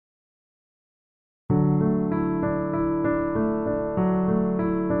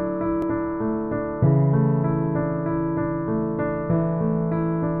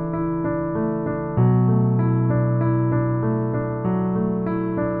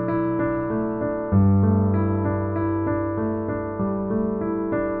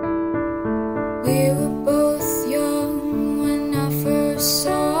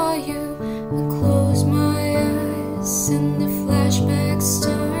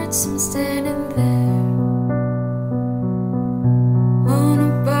standing there on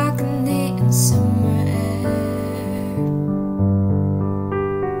a balcony in summer air.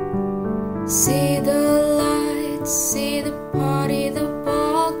 See the lights, see the party, the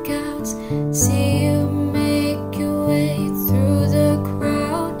ball gowns. See you make your way through the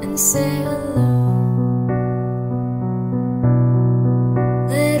crowd and say hello.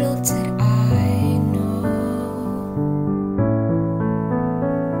 Little did I know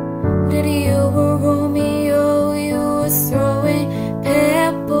that you were Romeo. You were throwing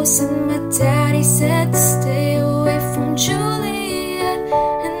pebbles, and my daddy said to stay away from Juliet.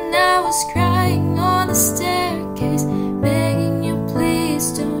 And I was crying on the staircase, begging you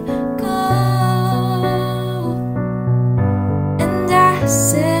please don't go. And I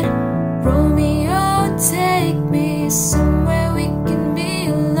said, Romeo, take me somewhere we can be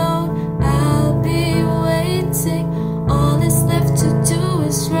alone. I'll be waiting, all that's left to do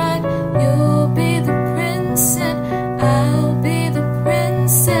is run. You'll be the prince and I'll be the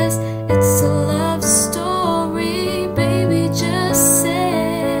princess. It's a love story, baby, just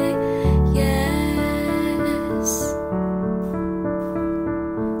say yes.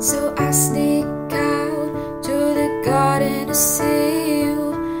 So I sneak out to the garden to see you.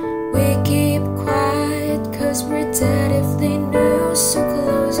 We keep quiet cause we're dead if they knew. So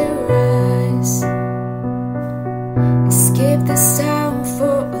close your eyes, escape this town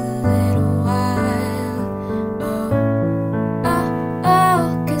for a little while. Oh, oh,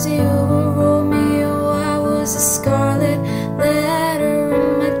 oh, cause you were Romeo, I was a scarlet letter.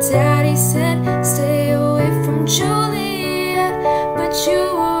 And my daddy said stay away from Juliet, but you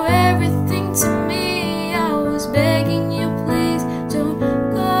were everything to me. I was begging you please don't go.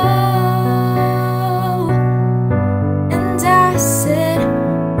 And I said,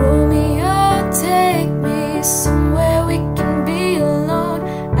 Romeo, take me somewhere we can be alone.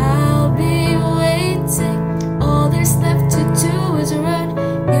 I'll be waiting, all there's left to do is run.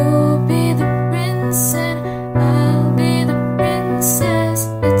 You'll be the prince and I'll be the princess.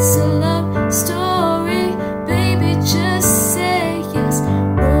 It's a love story, baby, just say yes.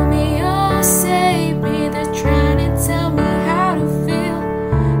 Romeo, save me, they're trying to tell me how to feel.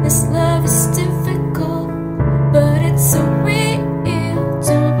 This love is difficult, but it's so real.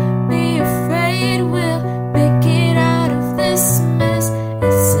 Don't be afraid, we'll make it out of this mess.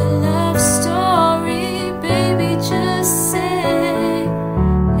 It's a love story, baby, just say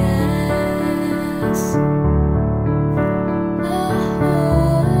yes. Oh, oh,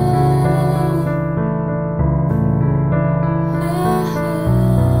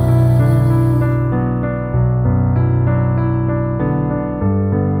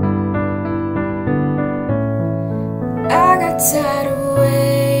 I got tired of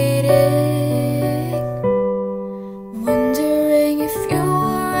waiting, wondering if you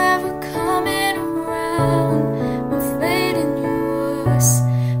were ever coming around. My fate in you was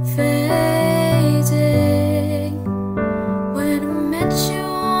fading when I met you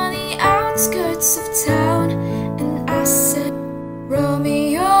on the outskirts of town. And I said,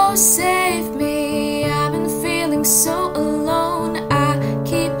 Romeo, save me, I've been feeling so alone. I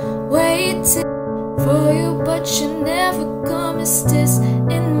keep waiting for you, but you never come. Is this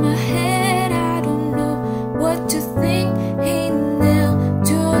in my